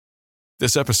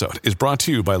This episode is brought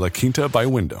to you by La Quinta by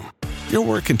Wyndham. Your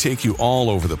work can take you all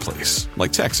over the place,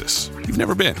 like Texas. You've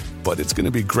never been, but it's going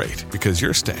to be great because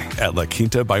you're staying at La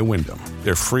Quinta by Wyndham.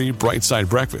 Their free Bright Side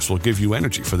breakfast will give you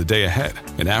energy for the day ahead.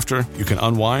 And after, you can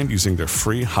unwind using their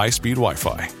free high-speed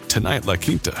Wi-Fi. Tonight, La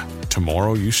Quinta.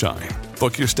 Tomorrow, you shine.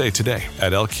 Book your stay today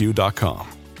at lq.com.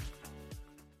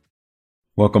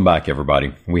 Welcome back,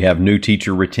 everybody. We have new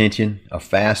teacher retention, a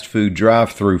fast food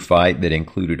drive-thru fight that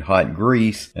included hot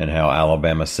grease, and how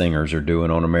Alabama singers are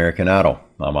doing on American Idol.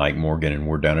 I'm Mike Morgan, and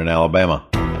we're down in Alabama.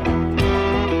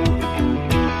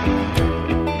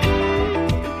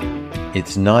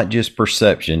 It's not just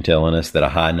perception telling us that a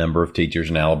high number of teachers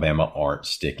in Alabama aren't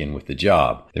sticking with the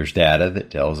job. There's data that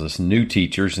tells us new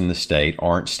teachers in the state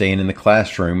aren't staying in the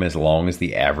classroom as long as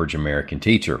the average American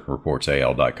teacher, reports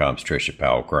AL.com's Tricia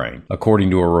Powell-Crane.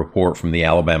 According to a report from the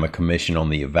Alabama Commission on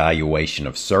the Evaluation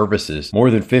of Services, more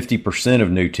than 50%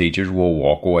 of new teachers will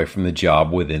walk away from the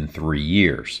job within 3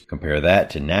 years. Compare that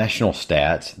to national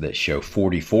stats that show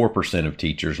 44% of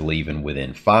teachers leaving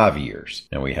within 5 years.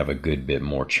 Now we have a good bit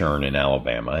more churn in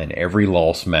Alabama, and every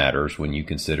loss matters when you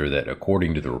consider that,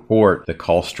 according to the report, the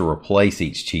cost to replace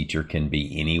each teacher can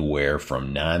be anywhere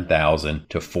from $9,000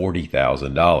 to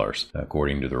 $40,000.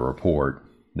 According to the report,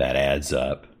 that adds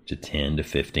up to $10 to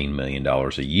 $15 million a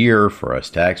year for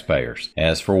us taxpayers.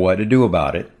 As for what to do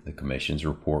about it, the Commission's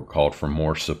report called for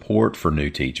more support for new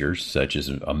teachers, such as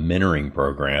a mentoring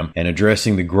program, and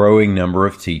addressing the growing number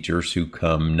of teachers who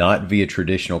come not via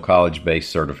traditional college-based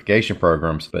certification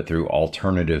programs, but through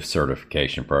alternative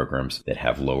certification programs that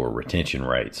have lower retention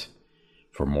rates.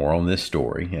 For more on this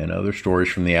story and other stories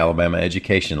from the Alabama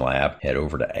Education Lab, head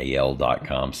over to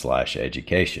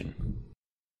al.com/education.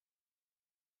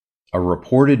 A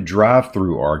reported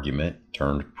drive-thru argument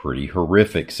turned pretty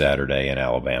horrific Saturday in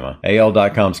Alabama.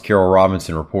 AL.com's Carol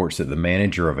Robinson reports that the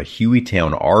manager of a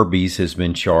Hueytown Arby's has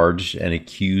been charged and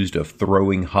accused of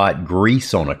throwing hot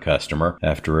grease on a customer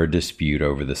after a dispute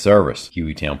over the service.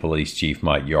 Hueytown Police Chief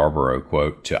Mike Yarborough,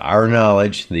 quote, "To our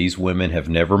knowledge, these women have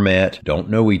never met, don't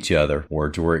know each other.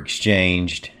 Words were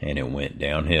exchanged, and it went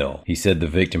downhill." He said the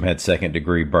victim had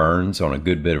second-degree burns on a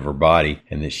good bit of her body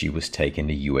and that she was taken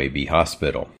to UAB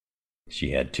Hospital.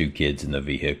 She had 2 kids in the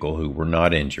vehicle who were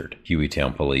not injured.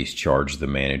 Hueytown police charged the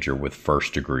manager with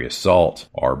first-degree assault.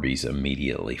 Arby's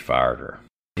immediately fired her.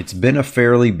 It's been a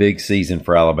fairly big season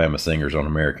for Alabama singers on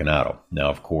American Idol. Now,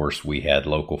 of course, we had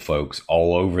local folks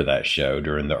all over that show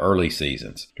during the early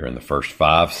seasons. During the first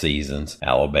 5 seasons,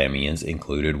 Alabamians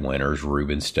included winners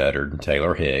Ruben Studdard and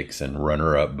Taylor Hicks, and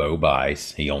runner-up Bo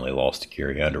Bice. He only lost to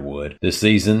Carrie Underwood. This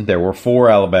season, there were 4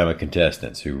 Alabama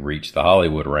contestants who reached the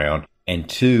Hollywood round, and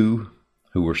 2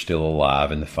 who were still alive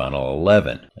in the final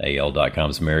 11.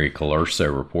 AL.com's Mary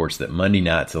Colurso reports that Monday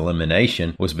night's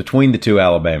elimination was between the 2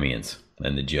 Alabamians,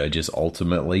 and the judges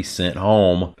ultimately sent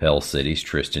home Pell City's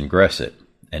Tristan Gressett,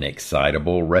 an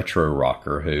excitable retro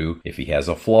rocker who, if he has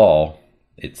a flaw,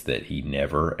 it's that he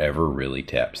never ever really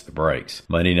taps the brakes.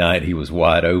 Monday night, he was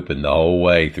wide open the whole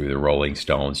way through the Rolling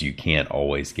Stones' You Can't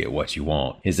Always Get What You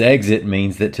Want. His exit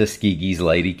means that Tuskegee's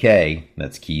Lady K,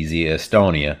 that's Kezia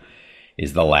Estonia,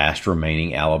 is the last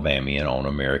remaining Alabamian on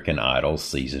American Idol's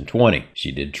Season 20.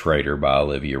 She did Traitor by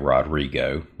Olivia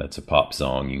Rodrigo. That's a pop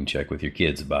song. You can check with your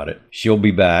kids about it. She'll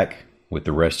be back with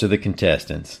the rest of the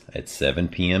contestants at 7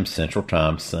 p.m. Central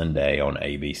Time Sunday on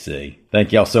ABC.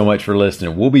 Thank y'all so much for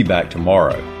listening. We'll be back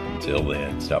tomorrow. Until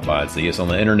then, stop by and see us on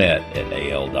the internet at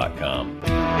al.com.